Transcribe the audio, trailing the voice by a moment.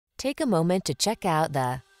Take a moment to check out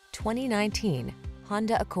the 2019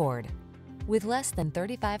 Honda Accord. With less than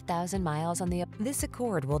 35,000 miles on this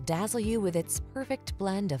Accord will dazzle you with its perfect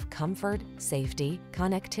blend of comfort, safety,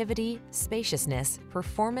 connectivity, spaciousness,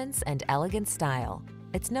 performance, and elegant style.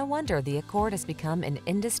 It's no wonder the Accord has become an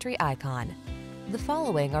industry icon. The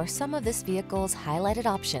following are some of this vehicle's highlighted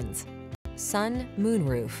options: sun,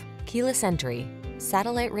 moonroof, keyless entry,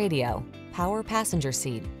 satellite radio, power passenger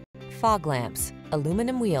seat, fog lamps,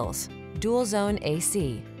 aluminum wheels, dual zone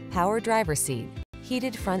AC, power driver seat,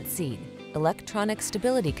 heated front seat, electronic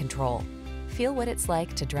stability control. Feel what it's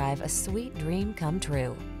like to drive a sweet dream come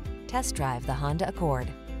true. Test drive the Honda Accord.